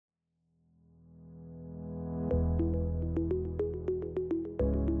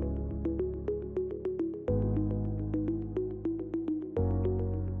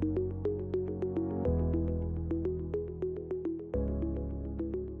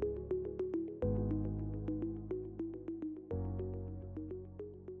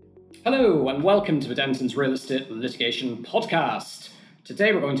Hello and welcome to the Dentons Real Estate Litigation podcast.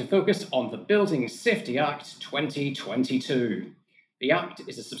 Today we're going to focus on the Building Safety Act 2022. The Act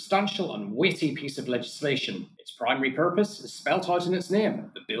is a substantial and weighty piece of legislation. Its primary purpose is spelt out in its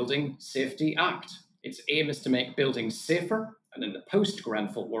name, the Building Safety Act. Its aim is to make buildings safer, and in the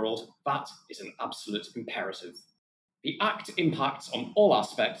post-Grenfell world, that is an absolute imperative. The Act impacts on all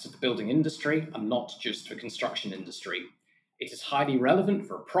aspects of the building industry and not just the construction industry. It is highly relevant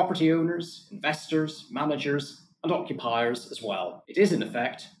for property owners, investors, managers, and occupiers as well. It is, in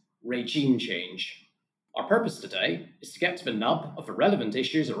effect, regime change. Our purpose today is to get to the nub of the relevant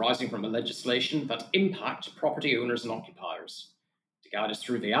issues arising from the legislation that impact property owners and occupiers. To guide us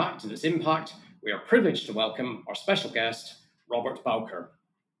through the Act and its impact, we are privileged to welcome our special guest, Robert Bowker.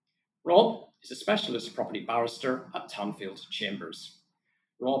 Rob is a specialist property barrister at Tanfield Chambers.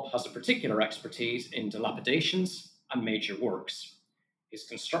 Rob has a particular expertise in dilapidations and major works. His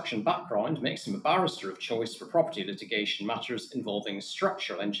construction background makes him a barrister of choice for property litigation matters involving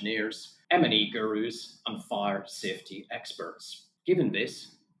structural engineers, M&E gurus, and fire safety experts. Given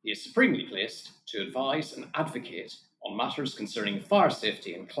this, he is supremely placed to advise and advocate on matters concerning fire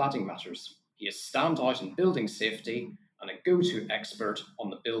safety and cladding matters. He is standout in building safety and a go-to expert on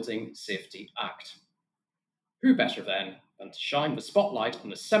the Building Safety Act. Who better then than to shine the spotlight on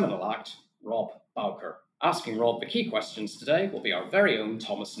the seminal act, Rob Bowker. Asking Rob the key questions today will be our very own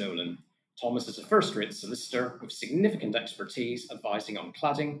Thomas Nolan. Thomas is a first-rate solicitor with significant expertise advising on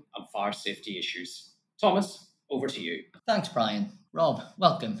cladding and fire safety issues. Thomas, over to you. Thanks, Bryan. Rob,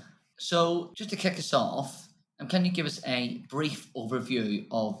 welcome. So, just to kick us off, can you give us a brief overview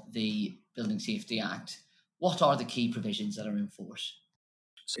of the Building Safety Act? What are the key provisions that are in force?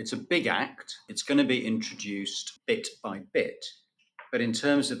 So it's a big act. It's going to be introduced bit by bit. But in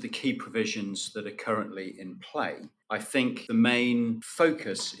terms of the key provisions that are currently in play, I think the main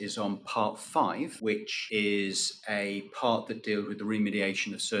focus is on Part 5, which is a part that deals with the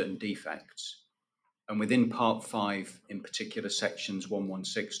remediation of certain defects. And within Part 5, in particular, sections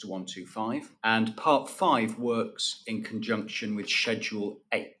 116 to 125. And Part 5 works in conjunction with Schedule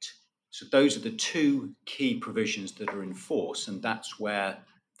 8. So those are the two key provisions that are in force, and that's where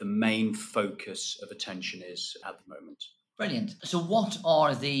the main focus of attention is at the moment. Brilliant. So what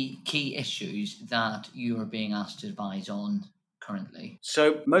are the key issues that you are being asked to advise on currently?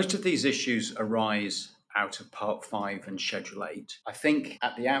 So most of these issues arise out of Part 5 and Schedule 8. I think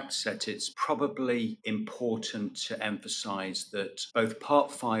at the outset it's probably important to emphasise that both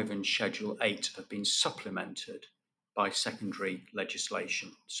Part 5 and Schedule 8 have been supplemented by secondary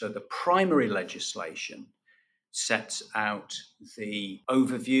legislation. So the primary legislation sets out the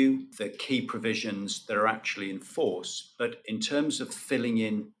overview, the key provisions that are actually in force. But in terms of filling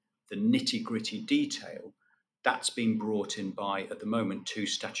in the nitty-gritty detail, that's been brought in by, at the moment, two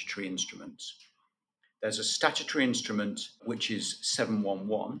statutory instruments. There's a statutory instrument which is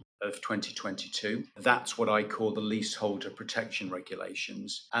 711 of 2022. That's what I call the Leaseholder Protection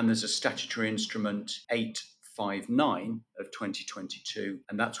Regulations. And there's a statutory instrument 859 of 2022,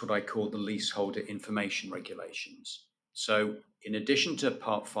 and that's what I call the Leaseholder Information Regulations. So in addition to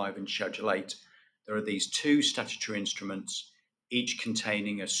Part 5 and Schedule 8, there are these two statutory instruments, each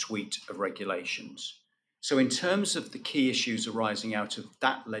containing a suite of regulations. So in terms of the key issues arising out of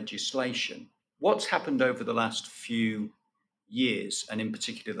that legislation, what's happened over the last few years, and in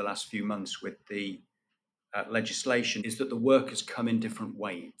particular the last few months with the legislation, is that the work has come in different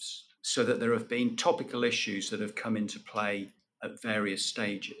waves, so that there have been topical issues that have come into play at various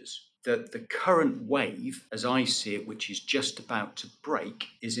stages. The current wave, as I see it, which is just about to break,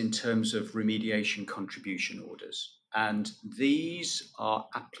 is in terms of remediation contribution orders. And these are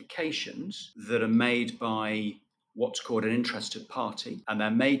applications that are made by what's called an interested party, and they're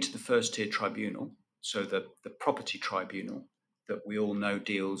made to the first tier tribunal, so the property tribunal that we all know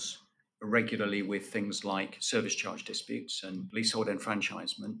deals regularly with things like service charge disputes and leasehold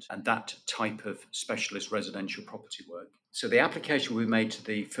enfranchisement and that type of specialist residential property work. So the application we made to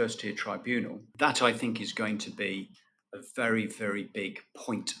the first tier tribunal, that I think is going to be a very, very big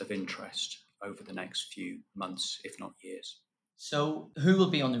point of interest over the next few months, if not years. So who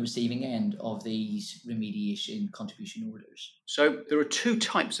will be on the receiving end of these remediation contribution orders? So there are two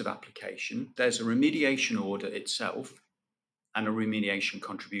types of application. There's a remediation order itself and a remediation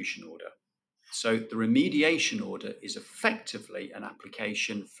contribution order. So the remediation order is effectively an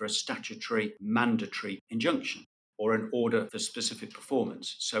application for a statutory mandatory injunction or an order for specific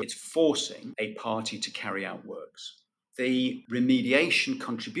performance. So it's forcing a party to carry out works. The remediation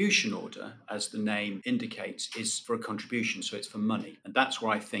contribution order, as the name indicates, is for a contribution, so it's for money. And that's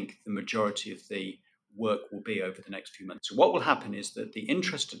where I think the majority of the work will be over the next few months. So what will happen is that the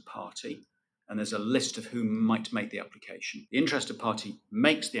interested party, and there's a list of who might make the application. The interested party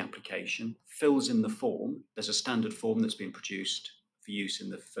makes the application, fills in the form. There's a standard form that's been produced for use in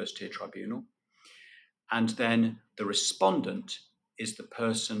the first tier tribunal. And then the respondent is the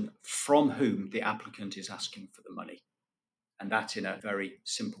person from whom the applicant is asking for the money. And that, in a very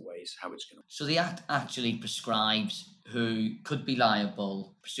simple way, is how it's going to. So the Act actually prescribes who could be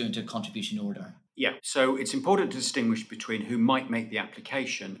liable pursuant to a contribution order. Yeah, so it's important to distinguish between who might make the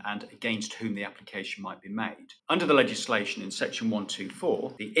application and against whom the application might be made. Under the legislation in Section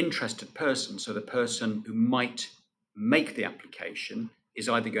 124, the interested person, so the person who might make the application, is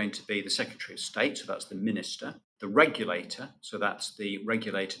either going to be the Secretary of State, so that's the minister, the regulator, so that's the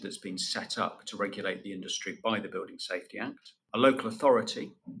regulator that's been set up to regulate the industry by the Building Safety Act, a local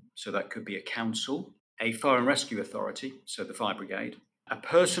authority, so that could be a council, a fire and rescue authority, so the fire brigade, a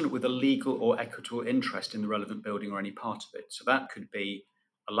person with a legal or equitable interest in the relevant building or any part of it. So that could be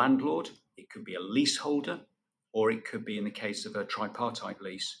a landlord, it could be a leaseholder, or it could be, in the case of a tripartite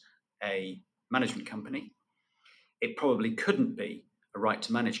lease, a management company. It probably couldn't be a right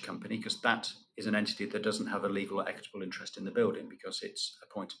to manage company, because that is an entity that doesn't have a legal or equitable interest in the building because it's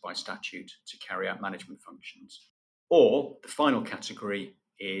appointed by statute to carry out management functions. Or the final category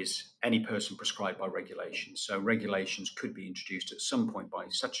is any person prescribed by regulation. So regulations could be introduced at some point by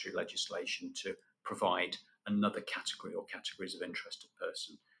statutory legislation to provide another category or categories of interested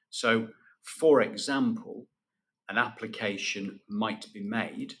person. So, for example, an application might be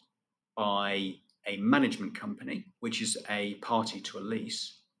made by a management company, which is a party to a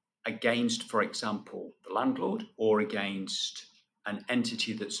lease, against, for example, the landlord, or against an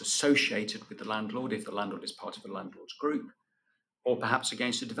entity that's associated with the landlord, if the landlord is part of a landlord's group, or perhaps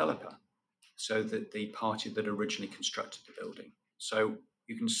against a developer, so that the party that originally constructed the building. So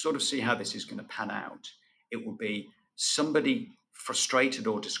you can sort of see how this is going to pan out. It will be somebody frustrated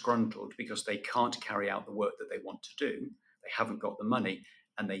or disgruntled because they can't carry out the work that they want to do, they haven't got the money,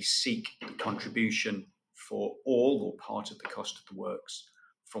 and they seek the contribution for all or part of the cost of the works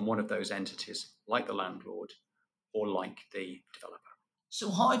from one of those entities, like the landlord or like the developer.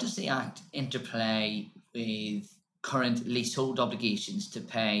 So how does the Act interplay with current leasehold obligations to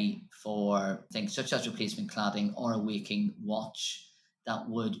pay for things such as replacement cladding or a waking watch that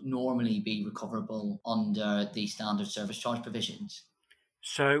would normally be recoverable under the standard service charge provisions?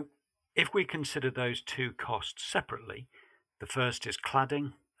 So, if we consider those two costs separately, the first is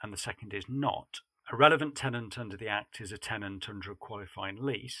cladding and the second is not. A relevant tenant under the Act is a tenant under a qualifying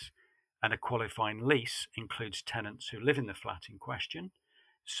lease, and a qualifying lease includes tenants who live in the flat in question.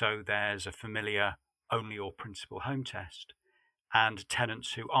 So there's a familiar only or principal home test, and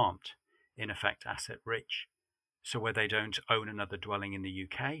tenants who aren't, in effect, asset rich, so where they don't own another dwelling in the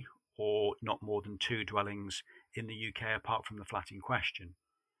UK or not more than 2 dwellings in the UK apart from the flat in question.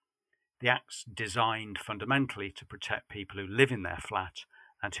 The Act's designed fundamentally to protect people who live in their flat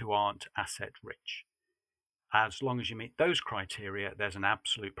and who aren't asset rich. As long as you meet those criteria, there's an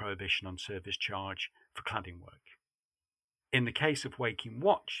absolute prohibition on service charge for cladding work. In the case of waking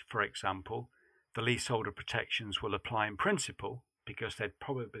watch, for example, the leaseholder protections will apply in principle because they're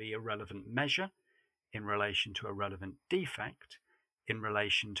probably a relevant measure in relation to a relevant defect, in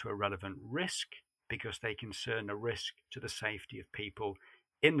relation to a relevant risk, because they concern a risk to the safety of people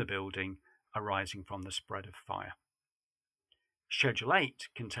in the building arising from the spread of fire. Schedule 8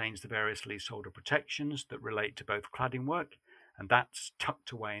 contains the various leaseholder protections that relate to both cladding work, and that's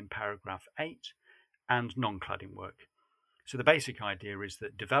tucked away in paragraph 8, and non-cladding work. So the basic idea is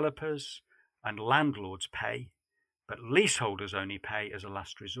that developers and landlords pay, but leaseholders only pay as a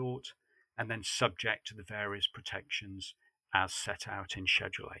last resort, and then subject to the various protections as set out in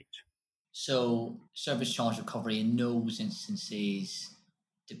Schedule 8. So service charge recovery in those instances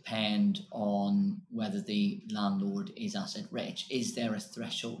depend on whether the landlord is asset rich. Is there a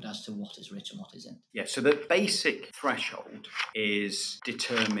threshold as to what is rich and what isn't? Yeah, so the basic threshold is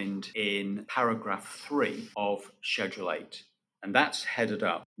determined in paragraph 3 of Schedule 8, and that's headed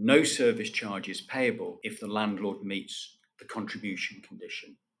up: no service charge is payable if the landlord meets the contribution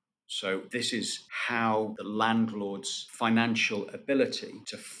condition. So this is how the landlord's financial ability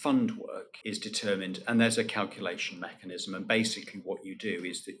to fund work is determined, and there's a calculation mechanism, and basically what you do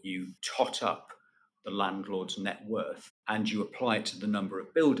is that you tot up the landlord's net worth and you apply it to the number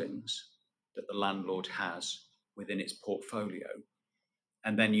of buildings that the landlord has within its portfolio,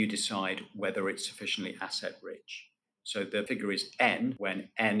 and then you decide whether it's sufficiently asset rich. So the figure is N, when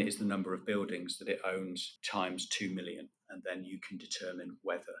N is the number of buildings that it owns times 2 million, and then you can determine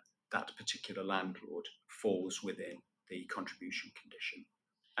whether that particular landlord falls within the contribution condition.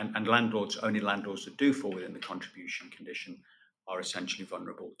 And landlords, only landlords that do fall within the contribution condition, are essentially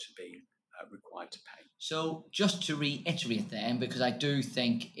vulnerable to being required to pay. So just to reiterate then, because I do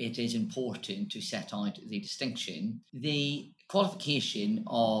think it is important to set out the distinction, the qualification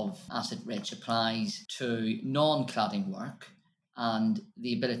of asset rich applies to non-cladding work and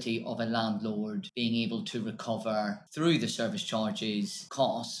the ability of a landlord being able to recover through the service charges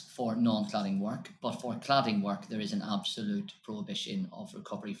costs for non-cladding work, but for cladding work there is an absolute prohibition of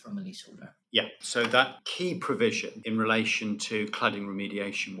recovery from a leaseholder. Yeah, so that key provision in relation to cladding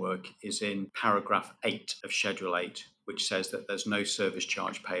remediation work is in paragraph 8 of Schedule 8, which says that there's no service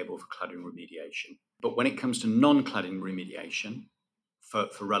charge payable for cladding remediation. But when it comes to non-cladding remediation for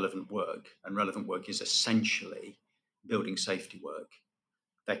relevant work, and relevant work is essentially building safety work,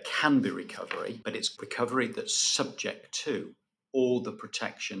 there can be recovery, but it's recovery that's subject to all the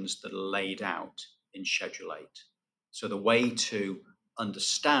protections that are laid out in Schedule 8. So the way to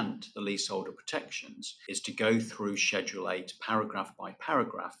understand the leaseholder protections is to go through Schedule 8 paragraph by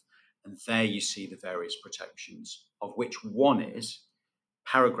paragraph, and there you see the various protections, of which one is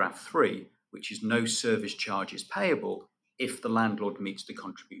paragraph 3, which is no service charge is payable if the landlord meets the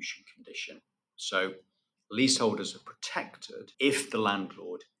contribution condition. So leaseholders are protected if the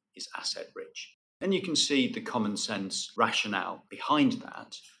landlord is asset rich. And you can see the common sense rationale behind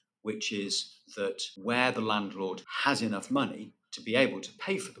that, which is that where the landlord has enough money to be able to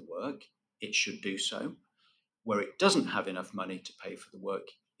pay for the work, it should do so. Where it doesn't have enough money to pay for the work,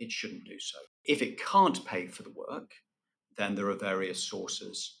 it shouldn't do so. If it can't pay for the work, then there are various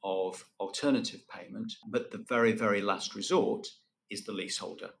sources of alternative payment, but the very, very last resort is the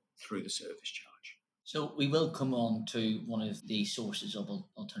leaseholder through the service charge. So we will come on to one of the sources of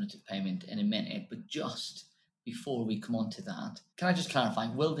alternative payment in a minute, but just before we come on to that, can I just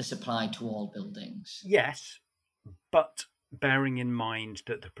clarify, will this apply to all buildings? Yes, but bearing in mind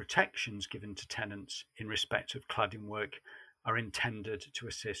that the protections given to tenants in respect of cladding work are intended to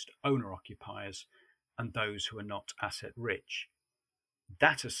assist owner-occupiers and those who are not asset rich.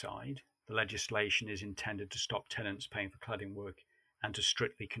 That aside, the legislation is intended to stop tenants paying for cladding work and to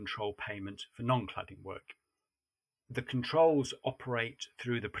strictly control payment for non-cladding work. The controls operate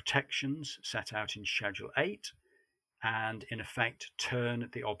through the protections set out in Schedule 8 and in effect turn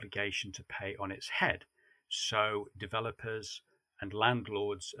the obligation to pay on its head. So developers and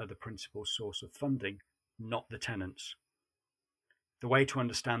landlords are the principal source of funding, not the tenants. The way to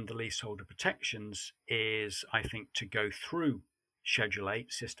understand the leaseholder protections is, I think, to go through Schedule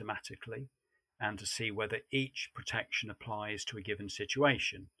 8 systematically and to see whether each protection applies to a given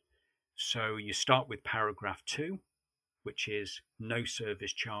situation. So you start with paragraph 2, which is no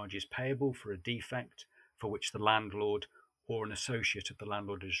service charge is payable for a defect for which the landlord or an associate of the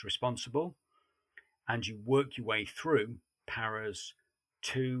landlord is responsible, and you work your way through paras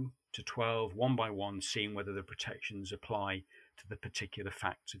 2 to 12, one by one, seeing whether the protections apply to the particular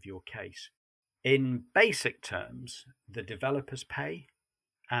facts of your case. In basic terms, the developers pay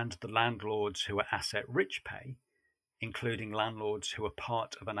and the landlords who are asset rich pay, including landlords who are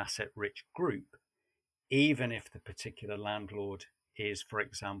part of an asset rich group, even if the particular landlord is, for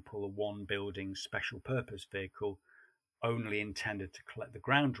example, a one building special purpose vehicle only intended to collect the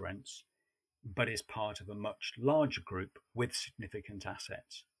ground rents, but is part of a much larger group with significant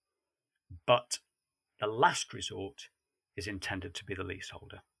assets. But the last resort is intended to be the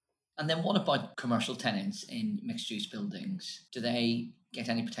leaseholder. And then what about commercial tenants in mixed-use buildings? Do they get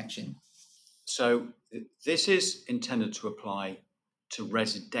any protection? So this is intended to apply to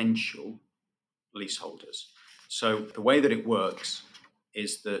residential leaseholders. So the way that it works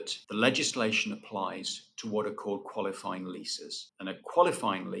is that the legislation applies to what are called qualifying leases. And a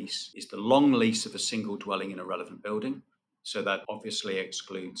qualifying lease is the long lease of a single dwelling in a relevant building. So that obviously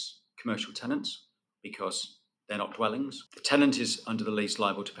excludes commercial tenants because they're not dwellings. The tenant is under the lease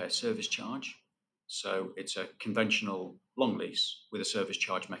liable to pay a service charge. So it's a conventional long lease with a service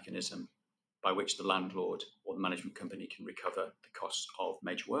charge mechanism by which the landlord or the management company can recover the costs of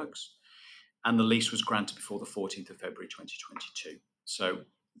major works. And the lease was granted before the 14th of February 2022. So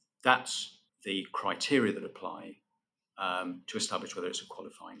that's the criteria that apply to establish whether it's a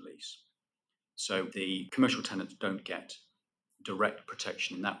qualifying lease. So the commercial tenants don't get direct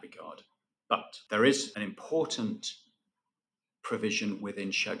protection in that regard. But there is an important provision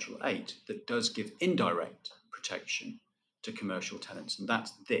within Schedule 8 that does give indirect protection to commercial tenants, and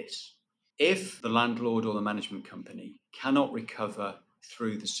that's this. If the landlord or the management company cannot recover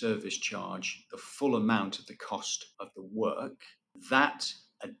through the service charge the full amount of the cost of the work, that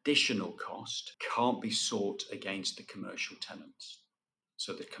additional cost can't be sought against the commercial tenants.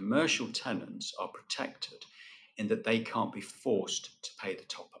 So the commercial tenants are protected in that they can't be forced to pay the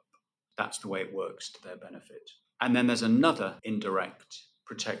top-up. That's the way it works to their benefit. And then there's another indirect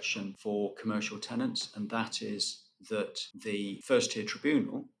protection for commercial tenants, and that is that the first-tier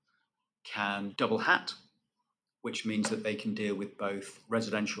tribunal can double hat, which means that they can deal with both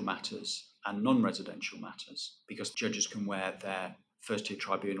residential matters and non-residential matters, because judges can wear their first-tier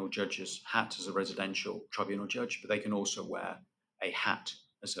tribunal judge's hat as a residential tribunal judge, but they can also wear a hat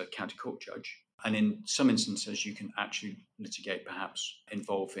as a county court judge. And in some instances, you can actually litigate perhaps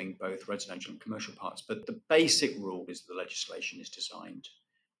involving both residential and commercial parts. But the basic rule is the legislation is designed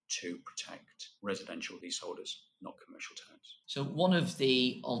to protect residential leaseholders, not commercial tenants. So one of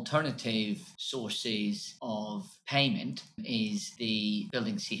the alternative sources of payment is the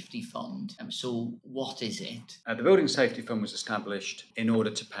Building Safety Fund. So what is it? The Building Safety Fund was established in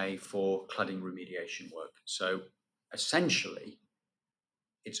order to pay for cladding remediation work. So essentially,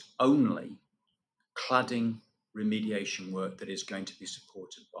 it's only cladding remediation work that is going to be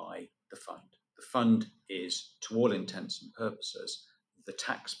supported by the fund. The fund is, to all intents and purposes, the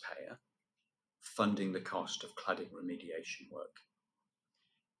taxpayer funding the cost of cladding remediation work.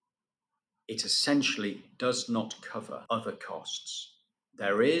 It essentially does not cover other costs.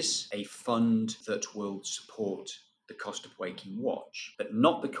 There is a fund that will support the cost of Waking Watch, but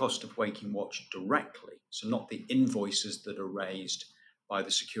not the cost of Waking Watch directly, so not the invoices that are raised by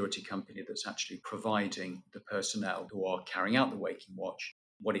the security company that's actually providing the personnel who are carrying out the Waking Watch.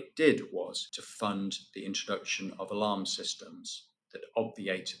 What it did was to fund the introduction of alarm systems that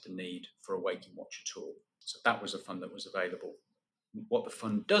obviated the need for a Waking Watch at all. So that was a fund that was available. What the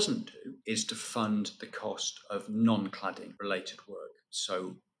fund doesn't do is to fund the cost of non-cladding related work.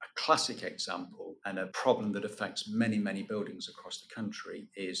 So a classic example and a problem that affects many, many buildings across the country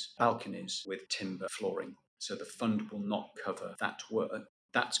is balconies with timber flooring. So the fund will not cover that work.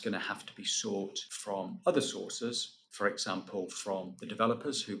 That's going to have to be sought from other sources, for example, from the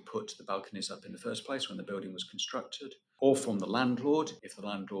developers who put the balconies up in the first place when the building was constructed, or from the landlord, if the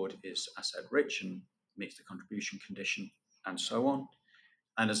landlord is asset rich and meets the contribution condition, and so on,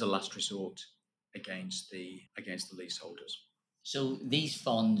 and as a last resort against the leaseholders. So these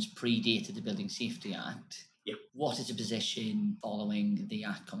funds predated the Building Safety Act. Yeah. What is the position following the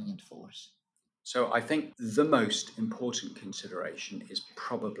Act coming into force? So I think the most important consideration is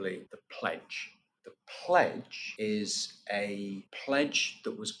probably the pledge. The pledge is a pledge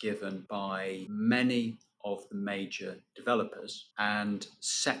that was given by many of the major developers and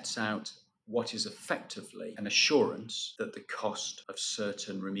sets out what is effectively an assurance that the cost of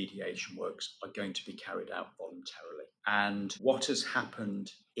certain remediation works are going to be carried out voluntarily. And what has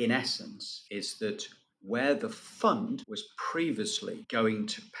happened in essence is that where the fund was previously going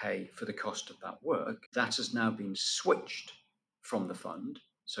to pay for the cost of that work, that has now been switched from the fund,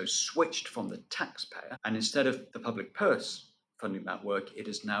 so switched from the taxpayer, and instead of the public purse funding that work, it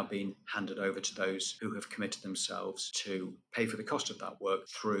has now been handed over to those who have committed themselves to pay for the cost of that work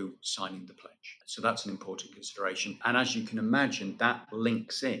through signing the pledge. So that's an important consideration. And as you can imagine, that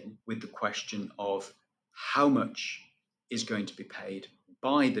links in with the question of how much is going to be paid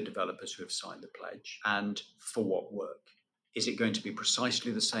by the developers who have signed the pledge and for what work. Is it going to be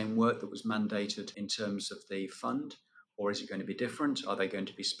precisely the same work that was mandated in terms of the fund, or is it going to be different? Are they going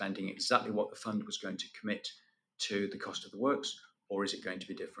to be spending exactly what the fund was going to commit to the cost of the works, or is it going to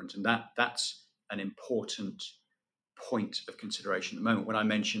be different? And that's an important point of consideration at the moment. When I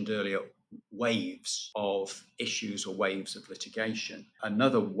mentioned earlier waves of issues or waves of litigation,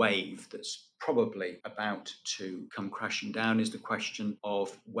 another wave that's probably about to come crashing down is the question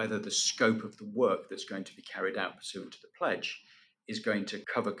of whether the scope of the work that's going to be carried out pursuant to the pledge is going to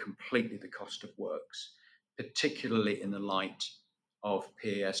cover completely the cost of works, particularly in the light of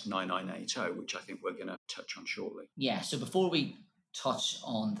PAS 9980, which I think we're going to touch on shortly. Yeah, so before we touch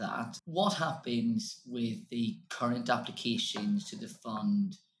on that, what happens with the current applications to the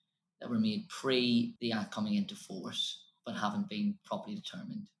fund that were made pre the Act coming into force but haven't been properly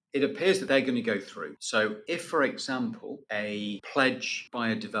determined? It appears that they're going to go through. So if, for example, a pledge by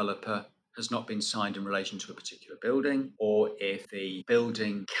a developer has not been signed in relation to a particular building, or if the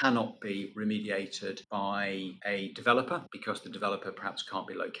building cannot be remediated by a developer because the developer perhaps can't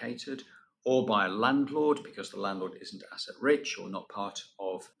be located, or by a landlord because the landlord isn't asset rich or not part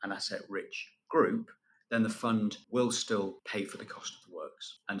of an asset rich group, then the fund will still pay for the cost of the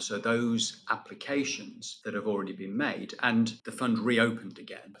works. And so those applications that have already been made, and the fund reopened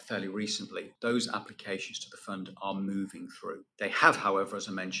again fairly recently, those applications to the fund are moving through. They have, however, as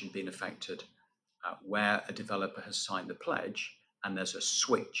I mentioned, been affected where a developer has signed the pledge and there's a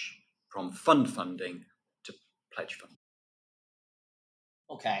switch from fund funding to pledge funding.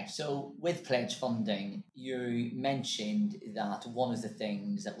 Okay, so with pledge funding, you mentioned that one of the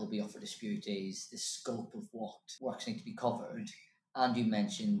things that will be up for dispute is the scope of what works need to be covered, and you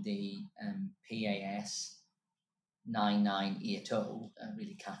mentioned the PAS 9980, a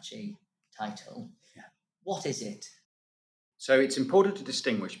really catchy title. Yeah. What is it? So it's important to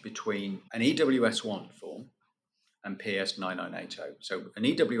distinguish between an EWS1 form and PS 9980. So an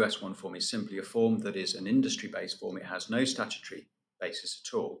EWS1 form is simply a form that is an industry-based form. It has no statutory basis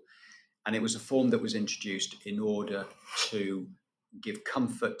at all. And it was a form that was introduced in order to give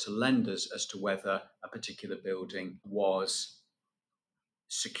comfort to lenders as to whether a particular building was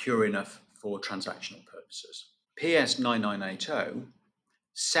secure enough for transactional purposes. PS 9980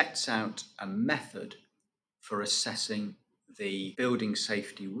 sets out a method for assessing the building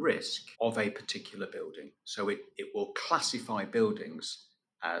safety risk of a particular building. So it will classify buildings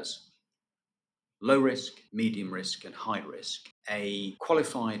as low risk, medium risk, and high risk. A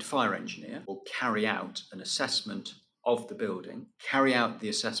qualified fire engineer will carry out an assessment of the building, carry out the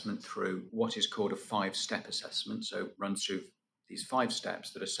assessment through what is called a 5-step assessment. So it runs through these 5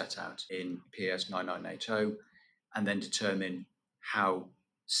 steps that are set out in PS 9980 and then determine how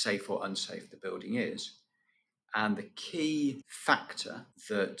safe or unsafe the building is. And the key factor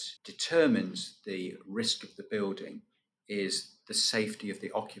that determines the risk of the building is the safety of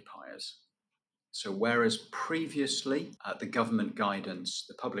the occupiers. So whereas previously the government guidance,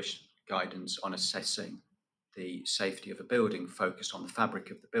 the published guidance on assessing the safety of a building focused on the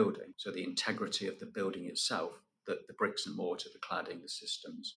fabric of the building, so the integrity of the building itself, the bricks and mortar, the cladding, the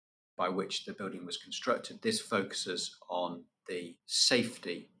systems by which the building was constructed, this focuses on the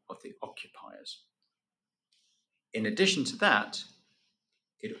safety of the occupiers. In addition to that,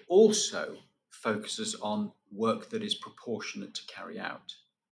 it also focuses on work that is proportionate to carry out.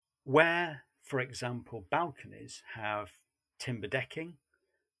 Where, for example, balconies have timber decking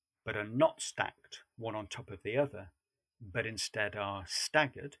but are not stacked one on top of the other, but instead are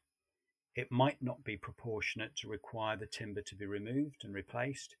staggered, it might not be proportionate to require the timber to be removed and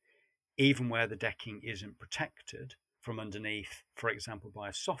replaced, even where the decking isn't protected from underneath, for example, by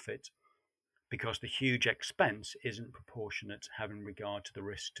a soffit, because the huge expense isn't proportionate having regard to the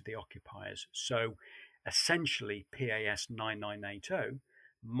risk to the occupiers. So essentially, PAS 9980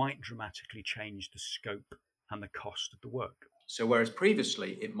 might dramatically change the scope and the cost of the work. So whereas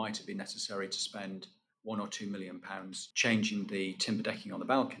previously it might have been necessary to spend £1 or £2 million changing the timber decking on the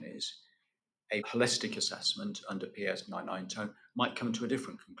balconies, a holistic assessment under PS 990 might come to a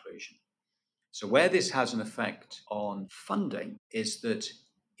different conclusion. So where this has an effect on funding is that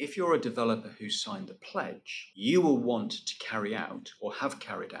if you're a developer who signed the pledge, you will want to carry out or have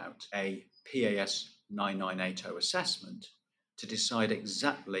carried out a PAS 9980 assessment to decide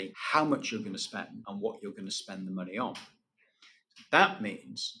exactly how much you're going to spend and what you're going to spend the money on. That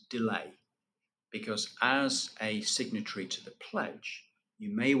means delay, because as a signatory to the pledge, you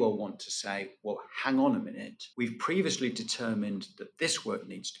may well want to say, well, hang on a minute. We've previously determined that this work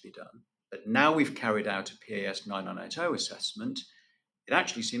needs to be done, but now we've carried out a PAS 9980 assessment. It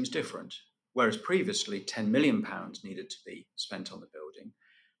actually seems different. Whereas previously £10 million needed to be spent on the building,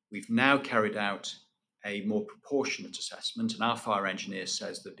 we've now carried out a more proportionate assessment, and our fire engineer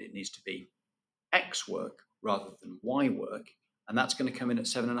says that it needs to be X work rather than Y work, and that's going to come in at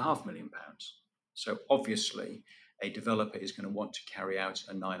 £7.5 million. So obviously, a developer is going to want to carry out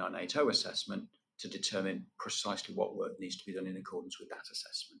a 9980 assessment to determine precisely what work needs to be done in accordance with that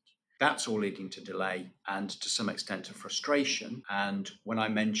assessment. That's all leading to delay and to some extent to frustration. And when I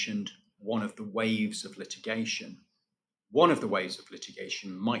mentioned one of the waves of litigation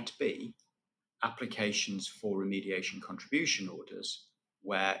might be applications for remediation contribution orders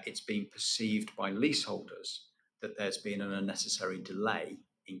where it's been perceived by leaseholders that there's been an unnecessary delay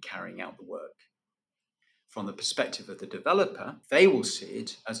in carrying out the work. From the perspective of the developer, they will see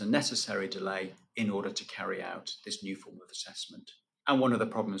it as a necessary delay in order to carry out this new form of assessment. And one of the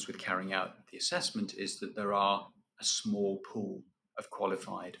problems with carrying out the assessment is that there are a small pool of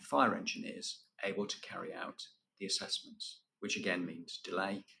qualified fire engineers able to carry out the assessments, which again means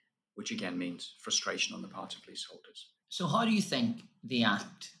delay, which again means frustration on the part of leaseholders. So how do you think the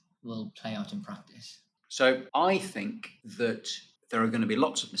Act will play out in practice? So I think that there are going to be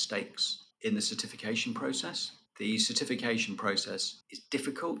lots of mistakes in the certification process. The certification process is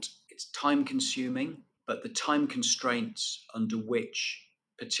difficult, it's time consuming, but the time constraints under which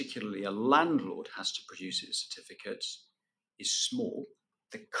particularly a landlord has to produce its certificates is small.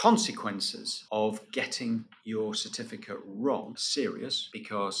 The consequences of getting your certificate wrong are serious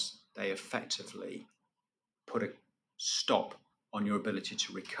because they effectively put a stop on your ability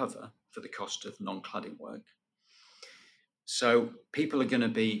to recover for the cost of non-cladding work. So people are going to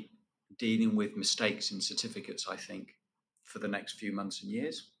be dealing with mistakes in certificates, I think, for the next few months and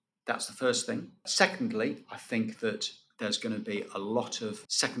years. That's the first thing. Secondly, I think that there's going to be a lot of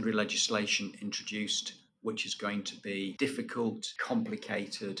secondary legislation introduced, which is going to be difficult,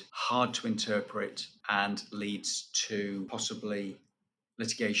 complicated, hard to interpret, and leads to possibly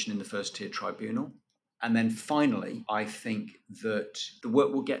litigation in the first tier tribunal. And then finally, I think that the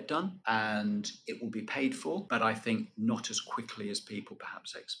work will get done and it will be paid for, but I think not as quickly as people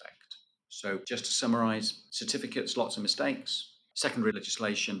perhaps expect. So just to summarize, certificates, lots of mistakes; secondary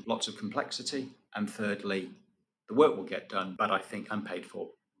legislation, lots of complexity; and thirdly, the work will get done, but I think and paid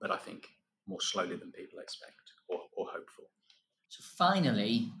for, but I think more slowly than people expect or hope for. So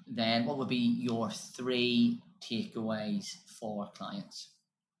finally, then, what would be your 3 takeaways for clients?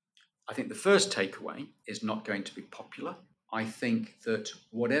 I think the first takeaway is not going to be popular. I think that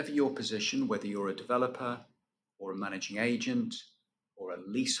whatever your position, whether you're a developer or a managing agent or a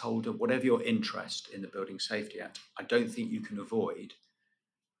leaseholder, whatever your interest in the Building Safety Act, I don't think you can avoid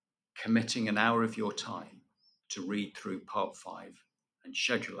committing an hour of your time to read through Part 5 and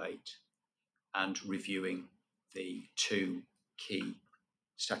Schedule 8 and reviewing the 2 key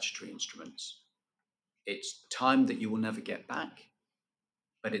statutory instruments. It's time that you will never get back,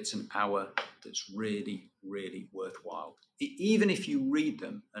 but it's an hour that's really, really worthwhile. Even if you read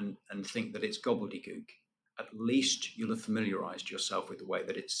them and think that it's gobbledygook, at least you'll have familiarized yourself with the way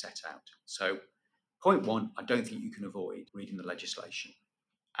that it's set out. So, point 1, I don't think you can avoid reading the legislation.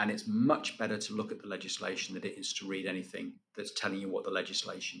 And it's much better to look at the legislation than it is to read anything that's telling you what the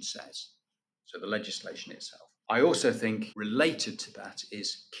legislation says. So the legislation itself. I also think related to that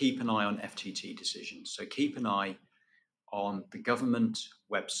is keep an eye on FTT decisions. So keep an eye on the government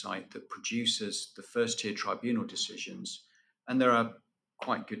website that produces the first tier tribunal decisions. And there are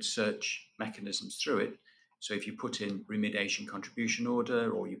quite good search mechanisms through it. So if you put in remediation contribution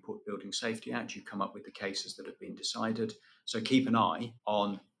order or you put Building Safety Act, you come up with the cases that have been decided. So keep an eye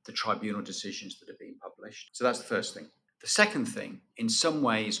on the tribunal decisions that have been published. So that's the first thing. The second thing, in some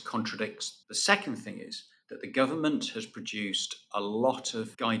ways, contradicts. The second thing is that the government has produced a lot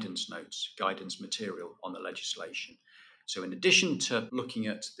of guidance notes, guidance material on the legislation. So in addition to looking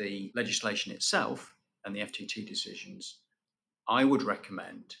at the legislation itself and the FTT decisions, I would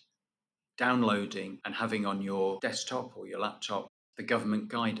recommend downloading and having on your desktop or your laptop the government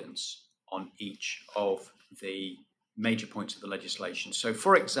guidance on each of the major points of the legislation. So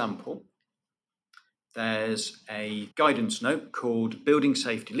for example, there's a guidance note called Building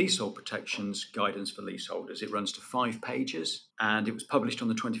Safety Leasehold Protections Guidance for Leaseholders. It runs to 5 pages and it was published on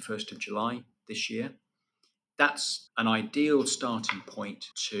the 21st of July this year. That's an ideal starting point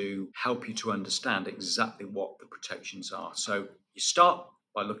to help you to understand exactly what the protections are. So you start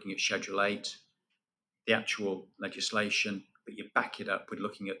by looking at Schedule 8, the actual legislation, but you back it up with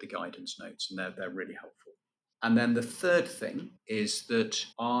looking at the guidance notes, and they're really helpful. And then the third thing is that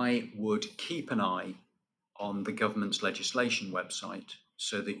I would keep an eye on the government's legislation website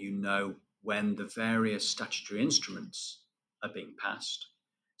so that you know when the various statutory instruments are being passed,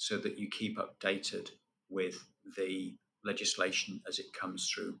 so that you keep updated with the legislation as it comes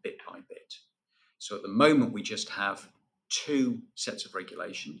through bit by bit. So at the moment, we just have 2 sets of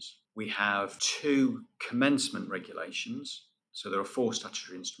regulations. We have 2 commencement regulations. So there are 4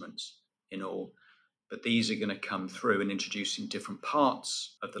 statutory instruments in all, but these are going to come through and introducing different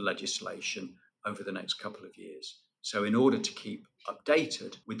parts of the legislation over the next couple of years. So in order to keep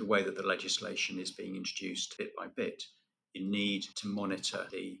updated with the way that the legislation is being introduced bit by bit, you need to monitor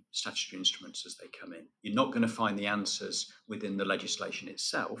the statutory instruments as they come in. You're not going to find the answers within the legislation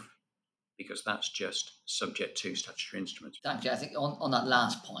itself, because that's just subject to statutory instruments. Actually, I think on that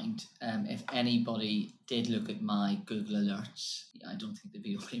last point, if anybody did look at my Google alerts, I don't think they'd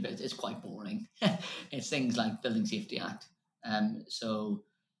be okay, but it's quite boring. It's things like Building Safety Act. So,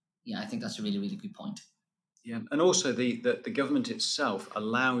 yeah, I think that's a really, really good point. Yeah, and also the government itself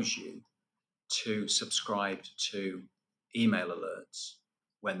allows you to subscribe to email alerts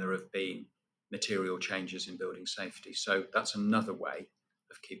when there have been material changes in building safety. So that's another way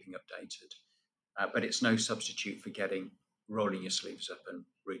of keeping updated. But it's no substitute for rolling your sleeves up and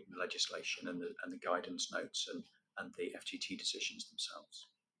reading the legislation and the guidance notes and the FTT decisions themselves.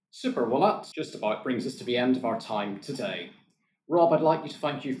 Super, well that just about brings us to the end of our time today. Rob, I'd like to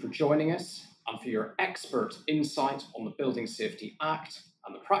thank you for joining us and for your expert insight on the Building Safety Act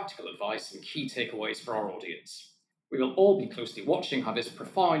and the practical advice and key takeaways for our audience. We will all be closely watching how this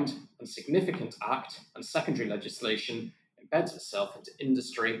profound and significant act and secondary legislation embeds itself into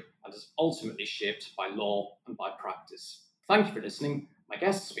industry and is ultimately shaped by law and by practice. Thank you for listening. My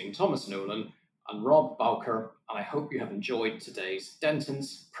guests have been Thomas Nolan and Rob Bowker, and I hope you have enjoyed today's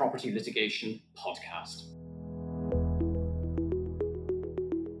Dentons Property Litigation podcast.